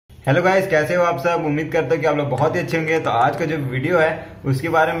Hello guys, कैसे हो आप सब। उम्मीद करता हूँ कि आप लोग बहुत ही अच्छे होंगे। तो आज का जो वीडियो है उसके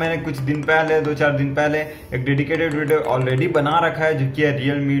बारे में मैंने कुछ दिन पहले 2-4 दिन पहले एक डेडिकेटेड वीडियो ऑलरेडी बना रखा है, जो कि है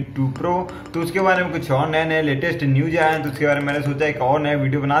Realme 2 Pro। तो उसके बारे में कुछ और नए नए लेटेस्ट न्यूज आए हैं, तो उसके बारे में मैंने सोचा एक और नया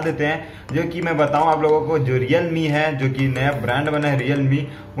वीडियो बना देते हैं, जो कि मैं बताऊं आप लोगों को। जो Realme है, जो कि नया ब्रांड बना है Realme,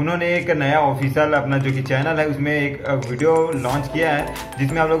 उन्होंने एक नया ऑफिशियल अपना जो कि चैनल है उसमें एक वीडियो लॉन्च किया है,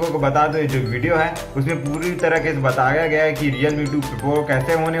 जिसमें आप लोगों को बता दो जो वीडियो है उसमें पूरी तरह से बताया गया है कि Realme 2 Pro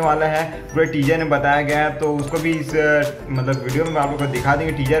कैसे होने वाला है, पूरे टीजर में बताया गया है। तो उसको भी इस मतलब वीडियो में आप लोग को दिखा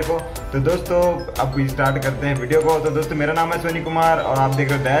देंगे टीजर को। तो दोस्तों अब स्टार्ट करते हैं वीडियो को। तो दोस्तों मेरा नाम है सोनी कुमार और आप देख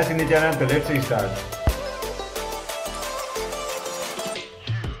रहे हो डैश हिंदी चैनल। तो लेट्स स्टार्ट।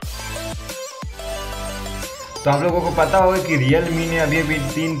 तो आप लोगों को पता होगा कि Realme ने अभी अभी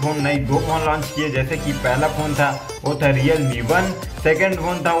 2 फोन लॉन्च किए। जैसे कि पहला फोन था वो था Realme 1, सेकेंड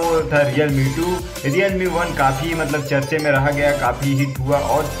फोन था वो था Realme 2। Realme 1 काफ़ी मतलब चर्चे में रह गया, काफ़ी हिट हुआ,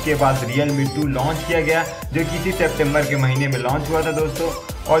 और उसके बाद Realme 2 लॉन्च किया गया, जो कि इसी सितंबर के महीने में लॉन्च हुआ था दोस्तों।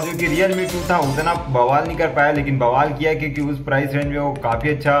 और जो कि Realme 2 था उतना बवाल नहीं कर पाया, लेकिन बवाल किया क्योंकि उस प्राइस रेंज में वो काफ़ी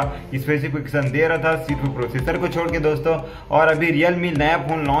अच्छा स्पेसिफिकेशन दे रहा था, सिर्फ प्रोसेसर को छोड़ के दोस्तों। और अभी Realme नया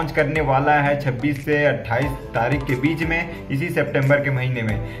फ़ोन लॉन्च करने वाला है 26 से 28 तारीख के बीच में, इसी सितंबर के महीने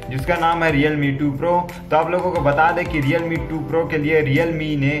में, जिसका नाम है Realme 2 Pro। तो आप लोगों को बता दें कि Realme 2 Pro के लिए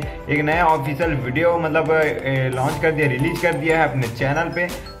Realme ने एक नया ऑफिशियल वीडियो मतलब लॉन्च कर दिया, रिलीज कर दिया है अपने चैनल पे।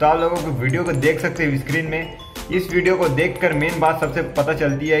 तो आप लोगों को वीडियो को देख सकते हो स्क्रीन में। इस वीडियो को देखकर मेन बात सबसे पता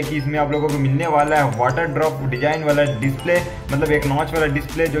चलती है कि इसमें आप लोगों को मिलने वाला है वाटर ड्रॉप डिजाइन वाला डिस्प्ले, मतलब एक नॉच वाला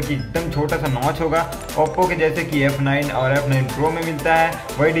डिस्प्ले, जो कि एकदम छोटा सा नॉच होगा। ओप्पो के जैसे कि F9 और F9 Pro में मिलता है,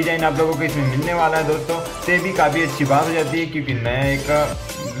 वही डिजाइन आप लोगों को इसमें मिलने वाला है दोस्तों। तो ये भी काफ़ी अच्छी बात हो जाती है, क्योंकि नया एक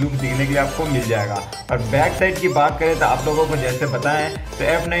लुक दिखने के लिए आपको मिल जाएगा। और बैक साइड की बात करें तो आप लोगों को जैसे बताएं तो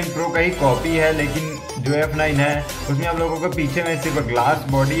F9 Pro का ही कॉपी है, लेकिन जो F9 है उसमें आप लोगों को पीछे में सिर्फ ग्लास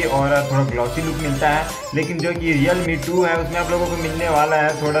बॉडी और थोड़ा ग्लॉसी लुक मिलता है। लेकिन जो कि Realme 2 है उसमें आप लोगों को मिलने वाला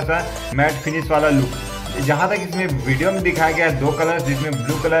है थोड़ा सा मैट फिनिश वाला लुक। जहाँ तक इसमें वीडियो में दिखाया गया है 2 कलर, जिसमें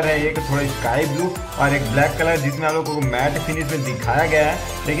ब्लू कलर है, एक थोड़ा स्काई ब्लू, और एक ब्लैक कलर, जिसमें आप लोगों को मैट फिनिश में दिखाया गया है।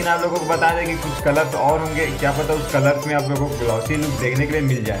 लेकिन आप लोगों को बता दें कि कुछ कलर्स और होंगे, क्या पता उस कलर्स में आप लोगों को ग्लॉसी लुक देखने के लिए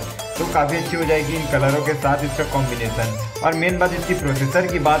मिल जाए, तो काफ़ी अच्छी हो जाएगी इन कलरों के साथ इसका कॉम्बिनेशन। और मेन बात इसकी प्रोसेसर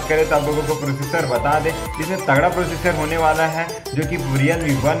की बात करें तो आप लोगों को प्रोसेसर बता दें, इसमें तगड़ा प्रोसेसर होने वाला है, जो कि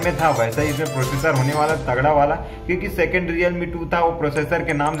Realme 1 में था वैसा ही इसमें प्रोसेसर होने वाला तगड़ा वाला। क्योंकि सेकंड Realme 2 था वो प्रोसेसर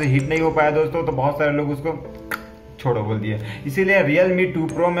के नाम से हिट नहीं हो पाया दोस्तों, तो बहुत सारे लोग उसको छोड़ो बोल दिए। इसीलिए Realme 2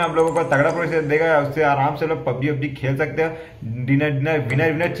 Pro में आप लोगों को तगड़ा प्रोसेसर देगा, उससे आराम से लोग पबजी वबजी खेल सकते हो।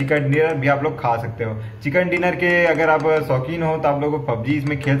 विनर चिकन डिनर भी आप लोग खा सकते हो। चिकन डिनर के अगर आप शौकीन हो तो आप लोग पबजी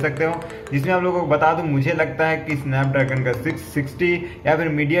इसमें खेल सकते हो। जिसमें आप लोगों को बता दूं, मुझे लगता है कि स्नैपड्रैगन का 660 या फिर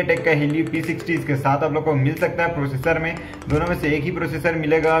मीडियाटेक का Helio P60 इसके साथ आप लोग को मिल सकता है प्रोसेसर में। दोनों में से एक ही प्रोसेसर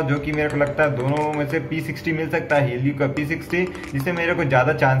मिलेगा, जो कि मेरे को लगता है दोनों में से P60 मिल सकता है, Helio का P60, जिससे मेरे को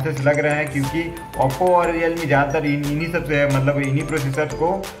ज़्यादा चांसेस लग रहे हैं, क्योंकि ओप्पो और Realme ज़्यादातर इन्हीं सबसे मतलब इन्हीं प्रोसेसर को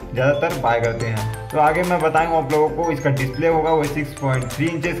ज़्यादातर बाय करते हैं। तो आगे मैं बताऊंगा आप लोगों को। इसका डिस्प्ले होगा वो 6.3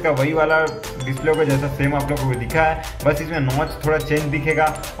 इंचेस का, वही वाला डिस्प्ले होगा जैसा सेम आप लोगों को दिखा है, बस इसमें नॉच थोड़ा चेंज दिखेगा,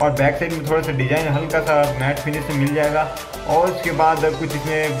 और बैक साइड में थोड़ा सा डिजाइन हल्का सा मैट फिनिश में मिल जाएगा। और उसके बाद कुछ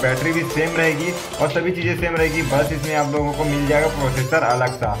इसमें बैटरी भी सेम रहेगी और सभी चीज़ें सेम रहेगी, बस इसमें आप लोगों को मिल जाएगा प्रोसेसर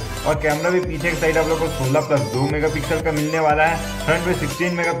अलग सा। और कैमरा भी पीछे की साइड आप लोगों को 16+2 मेगापिक्सल का मिलने वाला है, फ्रंट में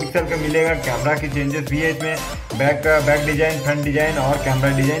 16 मेगापिक्सल का मिलेगा। कैमरा की चेंजेस भी है इसमें, बैक डिजाइन, फ्रंट डिजाइन और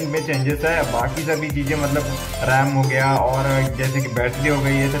कैमरा डिजाइन में चेंजेस है। बाकी सभी चीज़ें मतलब रैम हो गया और जैसे कि बैटरी हो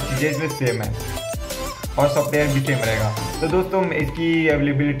गई, ये सब चीज़ें इसमें सेम है, और सॉफ्टवेयर भी सेम रहेगा। तो दोस्तों इसकी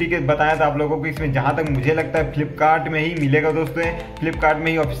अवेलेबिलिटी के बताया था आप लोगों को, इसमें जहाँ तक मुझे लगता है फ्लिपकार्ट में ही मिलेगा दोस्तों, फ्लिपकार्ट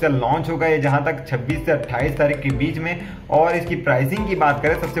में ही ऑफिशियल लॉन्च होगा ये, जहाँ तक 26 से 28 तारीख के बीच में। और इसकी प्राइसिंग की बात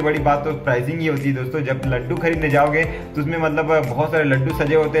करें, सबसे बड़ी बात तो प्राइसिंग ही होती है दोस्तों। जब लड्डू खरीदने जाओगे तो उसमें मतलब बहुत सारे लड्डू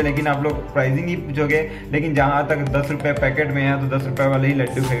सजे होते हैं, लेकिन आप लोग प्राइसिंग ही पूछोगे, लेकिन जहाँ तक 10 रुपये पैकेट में है तो 10 रुपये वाले ही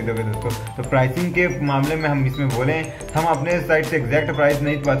लड्डू खरीदोगे दोस्तों। तो प्राइसिंग के मामले में हम इसमें बोलें, हम अपने साइड से एग्जैक्ट प्राइस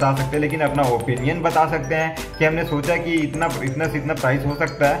नहीं बता सकते, लेकिन अपना ओपिनियन बता सकते हैं कि हमने सोचा कि इतना से इतना प्राइस हो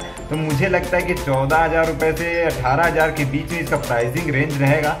सकता है। तो मुझे लगता है कि 14,000 रुपये से 18,000 के बीच में इसका प्राइसिंग रेंज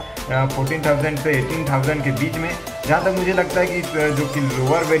रहेगा, 14,000 से 18,000 के बीच में। जहाँ तक मुझे लगता है कि जो कि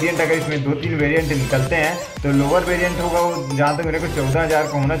लोअर वेरिएंट, अगर इसमें 2-3 वेरिएंट निकलते हैं तो लोअर वेरिएंट होगा वो जहाँ तक मेरे को 14,000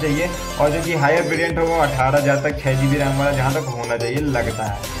 का होना चाहिए, और जो कि हायर वेरिएंट होगा 18,000 तक 6 GB रैम वाला जहाँ तक होना चाहिए लगता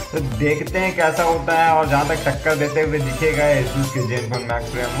है। तो देखते हैं कैसा होता है। और जहाँ तक टक्कर देते हुए दिखेगा Asus के Zenfone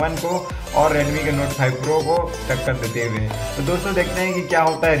Max Pro M1 को और Redmi के Note 5 Pro को टक्कर देते हुए। तो दोस्तों देखते हैं कि क्या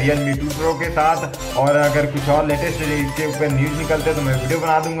होता है Realme 2 Pro के साथ। और अगर कुछ और लेटेस्ट इसके ऊपर न्यूज़ निकलते हैं तो मैं वीडियो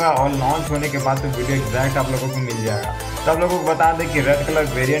बना दूंगा, और लॉन्च होने के बाद तो वीडियो एग्जैक्ट आप लोगों को मिल जाएगा। जाएगा। तो आप लोगों को बता दें कि रेड कलर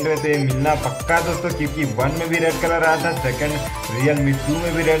वेरिएंट में तो ये मिलना पक्का है दोस्तों, क्योंकि 1 में भी रेड कलर आया था, सेकंड Realme 2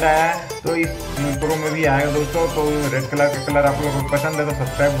 में भी रेड आया है, तो इस प्रो में भी आएगा दोस्तों। तो रेड कलर का कलर आप लोगों को पसंद है तो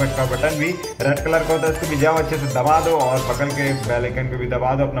सब्सक्राइब का बटन भी रेड कलर का होता है, इसको भी जाओ अच्छे से दबा दो और बगल के बेल आइकन को भी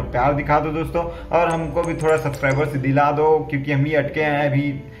दबा दो, अपना प्यार दिखा दो दोस्तों, और हमको भी थोड़ा सब्सक्राइबर्स दिला दो, क्योंकि हम ही अटके हैं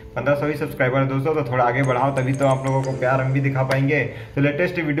अभी 1500 ही सब्सक्राइबर दोस्तों। तो थोड़ा आगे बढ़ाओ, तभी तो आप लोगों को प्यार हम भी दिखा पाएंगे। तो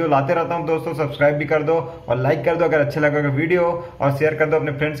लेटेस्ट वीडियो लाते रहता हूं दोस्तों, सब्सक्राइब भी कर दो और लाइक कर दो अगर अच्छा लगा वीडियो, और शेयर कर दो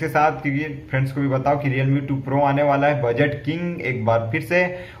अपने फ्रेंड्स के साथ, क्योंकि फ्रेंड्स को भी बताओ कि Realme 2 Pro आने वाला है, बजट किंग एक बार फिर से।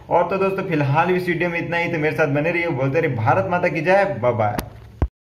 और तो दोस्तों फिलहाल इस वीडियो में इतना ही, तो मेरे साथ बने रहिए, बोलते रहिए भारत माता की जय, बाय बाय।